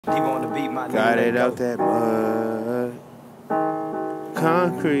People on the beat, my got it out that mud.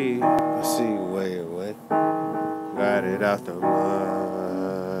 Concrete, I see you way away. Got it out the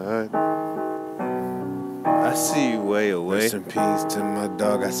mud. I see you way away. Rest in peace to my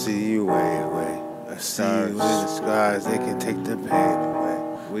dog, I see you way away. I see you in the skies, they can take the pain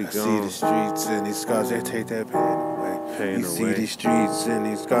away. I see the streets and these scars, they take that pain away. You see these streets and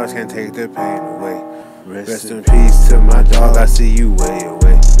these scars can take the pain away. Rest in peace to my dog, I see you way away.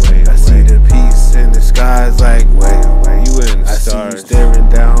 I see the peace in the skies like way away. You in the stars. I see you staring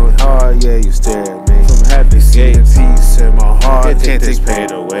down hard, yeah, you stare at me. From happy gates, the peace in my heart can't take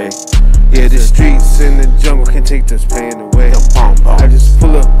pain away. Yeah, the streets in the jungle can take this pain away. I just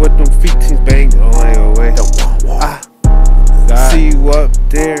pull up with them feet, teams bang away away. I see you up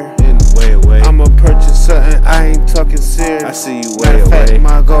there, way away. I'ma purchase something, I ain't talking serious. I see you way away.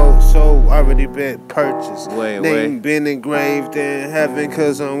 My goal, so already been purchased. Way away. Name been engraved in heaven,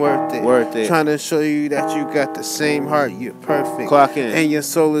 cause I'm worth it. Worth it. Trying to show you that you got the same heart, you're perfect. Clock in. And your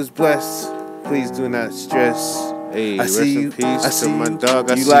soul is blessed. Please do not stress. Hey, I see you. Peace I see to my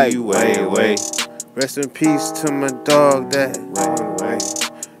dog. I see you way away. Rest in peace to my dog. That way away.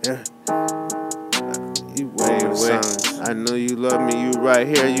 Yeah. You way away. I know you love me. You right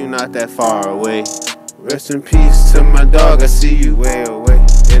here. You not that far away. Rest in peace to my dog. I see you way away.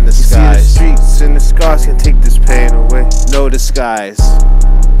 In the skies. You see the streets and the scars can take this pain away. No disguise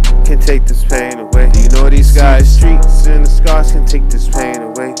can take this pain away. Do you know these guys? Streets and the scars can take this pain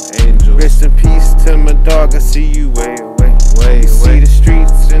away. Angels. Rest in peace to my dog. I see you way away. Way away. See the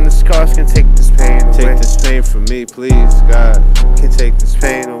streets and the scars can take this pain away. Take this pain from me, please, God. Can take this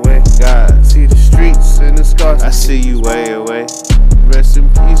pain away, God. See the streets and the scars. I see you way away. Rest in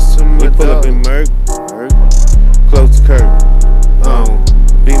peace to my dog. Pull up in Merc. Close to Kirk.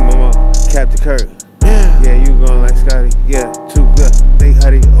 Beat mama, cap the Kirk. Yeah, you going like Scotty. Yeah, too good. Big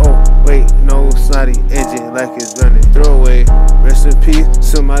hottie. Oh, wait, no snotty engine like it's running. Throw away. Rest in peace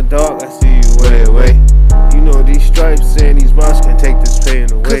to my dog. I see you way away. You know these stripes and these bars can take this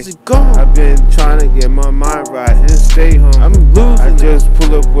pain away. Cause it gone. I've been trying to get my mind right and stay home. I'm losing. I just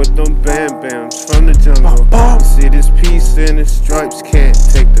pull up with them bam bams from the jungle. You see this piece and the stripes can't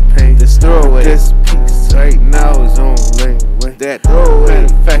take the pain. Just throw away. This piece right now is on layaway. That throwaway.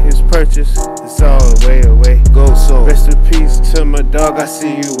 The fact is purchased. It's all way away. Go so. Rest in peace to my dog. I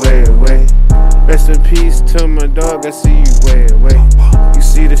see you way away. Rest in peace to my dog. I see you way away. You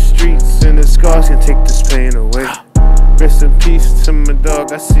see the streets and the scars can take this pain away. Rest in peace to my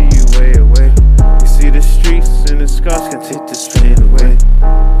dog. I see you way away. You see the streets and the scars can take this pain away.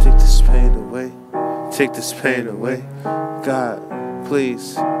 Take this pain away. Take this pain away. God,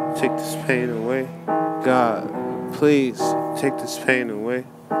 please take this pain away. God, please take this pain away.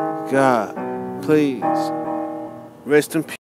 God, please. Rest in peace.